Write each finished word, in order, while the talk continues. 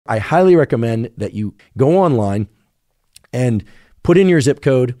I highly recommend that you go online and put in your zip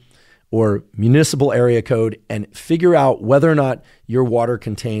code or municipal area code and figure out whether or not your water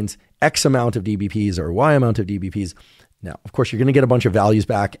contains X amount of DBPs or Y amount of DBPs. Now, of course, you're going to get a bunch of values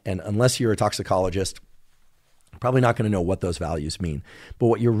back, and unless you're a toxicologist, you're probably not going to know what those values mean. But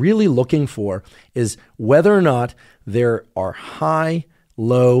what you're really looking for is whether or not there are high,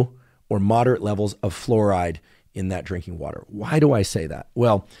 low, or moderate levels of fluoride in that drinking water. Why do I say that?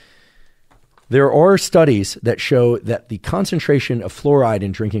 Well, there are studies that show that the concentration of fluoride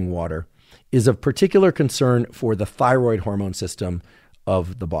in drinking water is of particular concern for the thyroid hormone system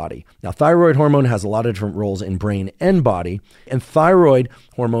of the body. Now, thyroid hormone has a lot of different roles in brain and body, and thyroid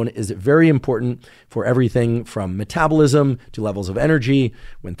hormone is very important for everything from metabolism to levels of energy.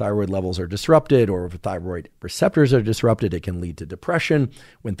 When thyroid levels are disrupted or if thyroid receptors are disrupted, it can lead to depression.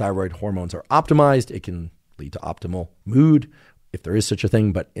 When thyroid hormones are optimized, it can lead to optimal mood, if there is such a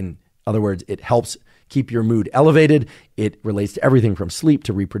thing, but in other words, it helps keep your mood elevated. It relates to everything from sleep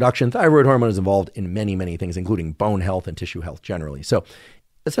to reproduction. Thyroid hormone is involved in many, many things, including bone health and tissue health generally. So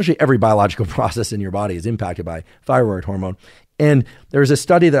essentially every biological process in your body is impacted by thyroid hormone. And there's a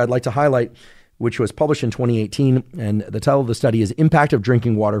study that I'd like to highlight, which was published in 2018. And the title of the study is Impact of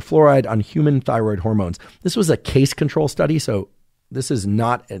Drinking Water Fluoride on Human Thyroid Hormones. This was a case control study, so this is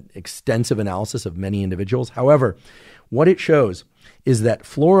not an extensive analysis of many individuals. However, what it shows is that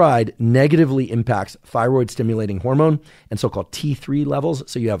fluoride negatively impacts thyroid stimulating hormone and so-called T3 levels.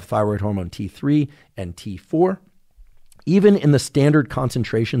 So you have thyroid hormone T3 and T4. Even in the standard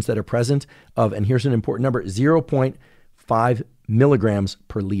concentrations that are present of, and here's an important number, 0.5 milligrams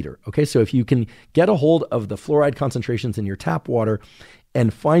per liter. Okay, so if you can get a hold of the fluoride concentrations in your tap water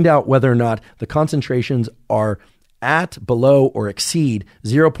and find out whether or not the concentrations are at, below, or exceed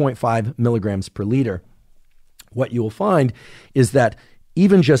 0.5 milligrams per liter, what you will find is that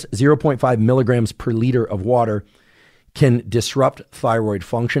even just 0.5 milligrams per liter of water can disrupt thyroid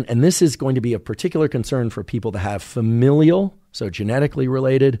function. And this is going to be a particular concern for people that have familial, so genetically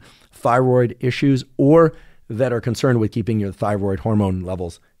related thyroid issues, or that are concerned with keeping your thyroid hormone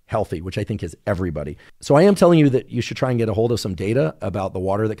levels healthy, which I think is everybody. So I am telling you that you should try and get a hold of some data about the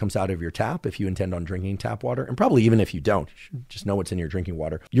water that comes out of your tap if you intend on drinking tap water. And probably even if you don't, you should just know what's in your drinking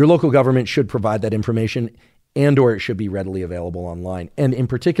water. Your local government should provide that information, and or it should be readily available online. And in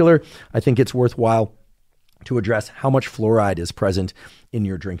particular, I think it's worthwhile to address how much fluoride is present in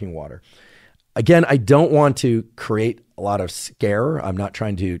your drinking water. Again, I don't want to create a lot of scare. I'm not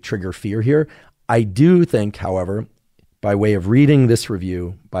trying to trigger fear here. I do think, however, by way of reading this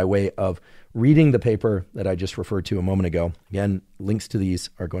review, by way of reading the paper that I just referred to a moment ago, again, links to these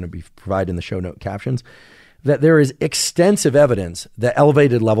are going to be provided in the show note captions, that there is extensive evidence that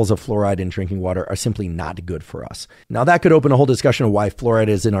elevated levels of fluoride in drinking water are simply not good for us. Now, that could open a whole discussion of why fluoride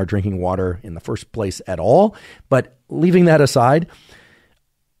is in our drinking water in the first place at all. But leaving that aside,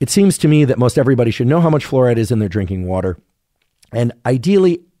 it seems to me that most everybody should know how much fluoride is in their drinking water. And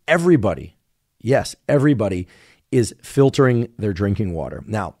ideally, everybody, yes, everybody is filtering their drinking water.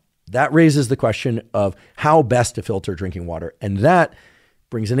 Now, that raises the question of how best to filter drinking water. And that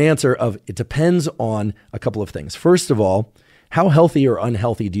brings an answer of it depends on a couple of things. First of all, how healthy or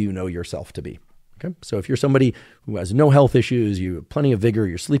unhealthy do you know yourself to be? Okay, so if you're somebody who has no health issues, you have plenty of vigor,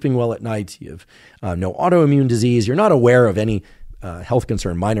 you're sleeping well at night, you have no autoimmune disease, you're not aware of any health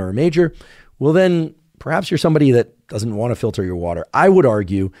concern, minor or major, well then perhaps you're somebody that doesn't want to filter your water. I would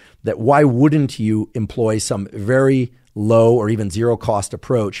argue that why wouldn't you employ some very low or even zero cost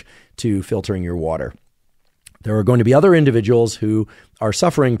approach to filtering your water? There are going to be other individuals who are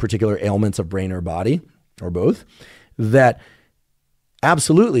suffering particular ailments of brain or body, or both, that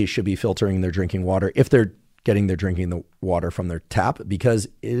absolutely should be filtering their drinking water if they're getting their drinking the water from their tap, because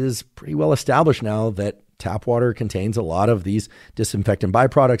it is pretty well established now that tap water contains a lot of these disinfectant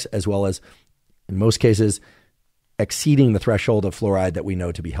byproducts, as well as, in most cases, exceeding the threshold of fluoride that we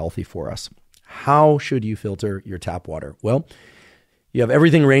know to be healthy for us. How should you filter your tap water? Well, you have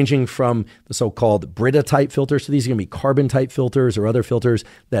everything ranging from the so-called Brita type filters. So these are going to be carbon type filters or other filters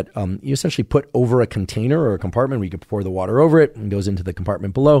that you essentially put over a container or a compartment where you can pour the water over it and it goes into the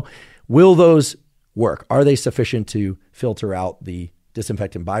compartment below. Will those work? Are they sufficient to filter out the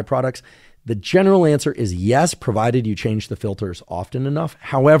disinfectant byproducts? The general answer is yes, provided you change the filters often enough.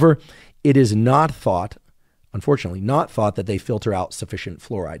 However, it is not thought, unfortunately, not thought that they filter out sufficient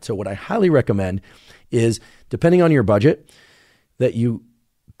fluoride. So what I highly recommend is, depending on your budget, that you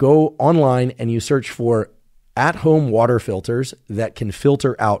go online and you search for at-home water filters that can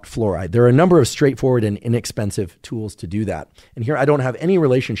filter out fluoride. There are a number of straightforward and inexpensive tools to do that. And here I don't have any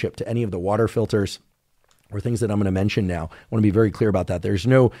relationship to any of the water filters or things that I'm going to mention now. I want to be very clear about that. There's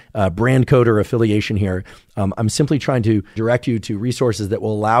no brand code or affiliation here. I'm simply trying to direct you to resources that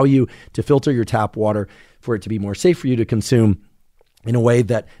will allow you to filter your tap water for it to be more safe for you to consume in a way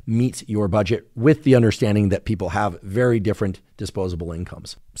that meets your budget, with the understanding that people have very different disposable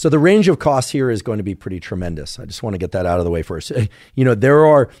incomes. So the range of costs here is going to be pretty tremendous. I just want to get that out of the way first. There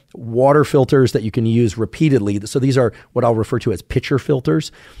are water filters that you can use repeatedly. So these are what I'll refer to as pitcher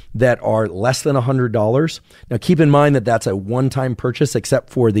filters that are less than $100. Now keep in mind that that's a one-time purchase, except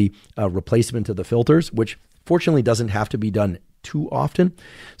for the replacement of the filters, which fortunately doesn't have to be done too often.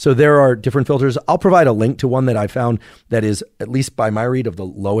 So there are different filters. I'll provide a link to one that I found that is, at least by my read, of the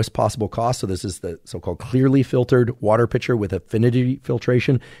lowest possible cost. So this is the so-called clearly filtered water pitcher with affinity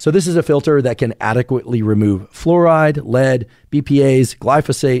filtration. So this is a filter that can adequately remove fluoride, lead, BPAs,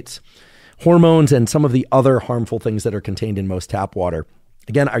 glyphosates, hormones, and some of the other harmful things that are contained in most tap water.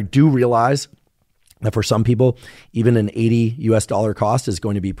 Again, I do realize that for some people, even an $80 cost is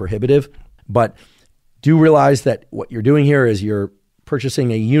going to be prohibitive, but do realize that what you're doing here is you're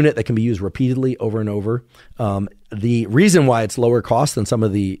purchasing a unit that can be used repeatedly over and over. The reason why it's lower cost than some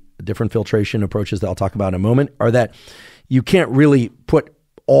of the different filtration approaches that I'll talk about in a moment are that you can't really put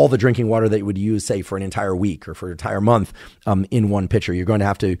all the drinking water that you would use, say, for an entire week or for an entire month in one pitcher. You're going to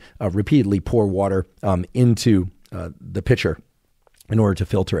have to repeatedly pour water into the pitcher in order to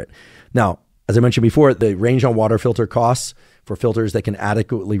filter it. Now, as I mentioned before, the range on water filter costs for filters that can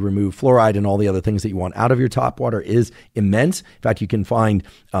adequately remove fluoride and all the other things that you want out of your tap water is immense. In fact, you can find,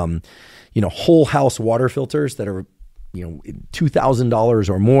 whole house water filters that are, $2,000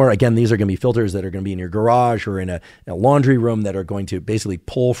 or more. Again, these are going to be filters that are going to be in your garage or in a laundry room that are going to basically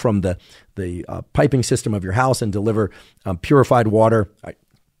pull from the piping system of your house and deliver purified water.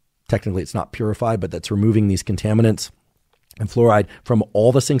 Technically, it's not purified, but that's removing these contaminants and fluoride from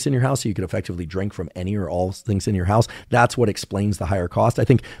all the sinks in your house, so you could effectively drink from any or all sinks in your house. That's what explains the higher cost. I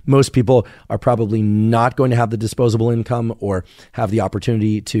think most people are probably not going to have the disposable income or have the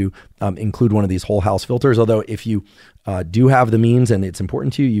opportunity to include one of these whole house filters, although if you do have the means and it's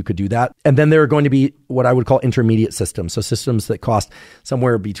important to you, you could do that. And then there are going to be what I would call intermediate systems, so systems that cost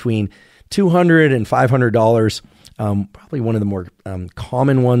somewhere between $200 and $500. Probably one of the more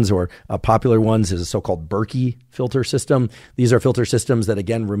common ones or popular ones is a so-called Berkey filter system. These are filter systems that,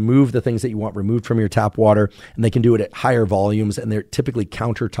 again, remove the things that you want removed from your tap water, and they can do it at higher volumes, and they're typically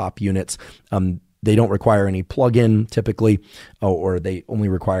countertop units. They don't require any plug-in typically, or they only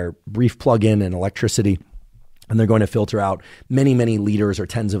require brief plug-in and electricity. And they're going to filter out many, many liters or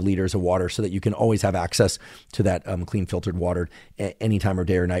tens of liters of water so that you can always have access to that clean filtered water any time of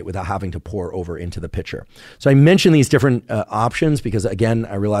day or night without having to pour over into the pitcher. So I mention these different options because, again,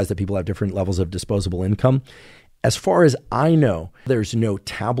 I realize that people have different levels of disposable income. As far as I know, there's no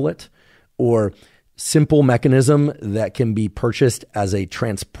tablet or simple mechanism that can be purchased as a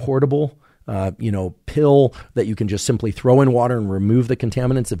transportable pill that you can just simply throw in water and remove the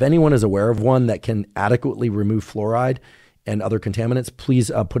contaminants. If anyone is aware of one that can adequately remove fluoride and other contaminants,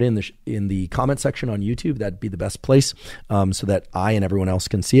 please put in the comment section on YouTube. That'd be the best place so that I and everyone else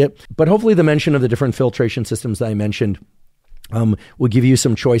can see it. But hopefully the mention of the different filtration systems that I mentioned will give you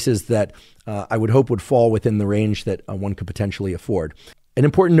some choices that I would hope would fall within the range that one could potentially afford. An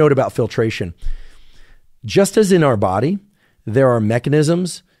important note about filtration: just as in our body, there are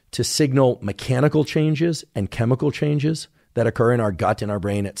mechanisms to signal mechanical changes and chemical changes that occur in our gut, in our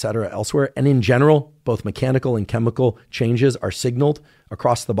brain, et cetera, elsewhere. And in general, both mechanical and chemical changes are signaled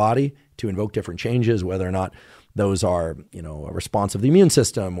across the body to invoke different changes, whether or not those are, a response of the immune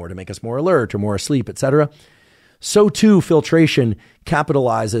system or to make us more alert or more asleep, et cetera. So too, filtration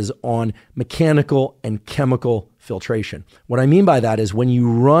capitalizes on mechanical and chemical filtration. What I mean by that is when you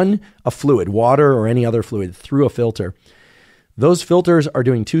run a fluid, water or any other fluid, through a filter, those filters are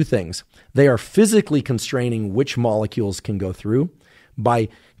doing two things. They are physically constraining which molecules can go through by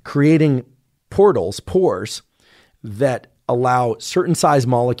creating pores, that allow certain size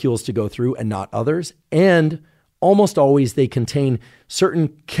molecules to go through and not others. And almost always they contain certain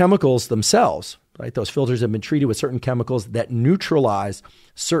chemicals themselves, right? Those filters have been treated with certain chemicals that neutralize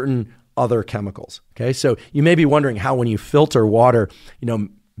certain other chemicals. Okay. So you may be wondering how, when you filter water,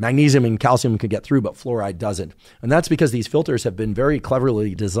 magnesium and calcium could get through, but fluoride doesn't. And that's because these filters have been very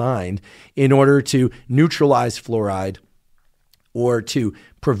cleverly designed in order to neutralize fluoride or to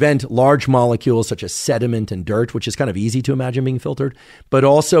prevent large molecules such as sediment and dirt, which is kind of easy to imagine being filtered, but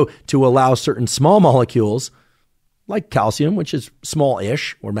also to allow certain small molecules like calcium, which is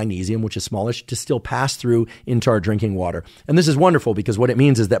small-ish, or magnesium, which is smallish, to still pass through into our drinking water. And this is wonderful because what it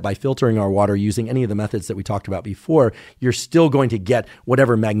means is that by filtering our water using any of the methods that we talked about before, you're still going to get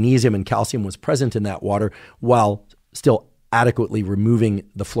whatever magnesium and calcium was present in that water while still adequately removing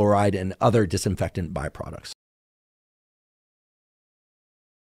the fluoride and other disinfectant byproducts.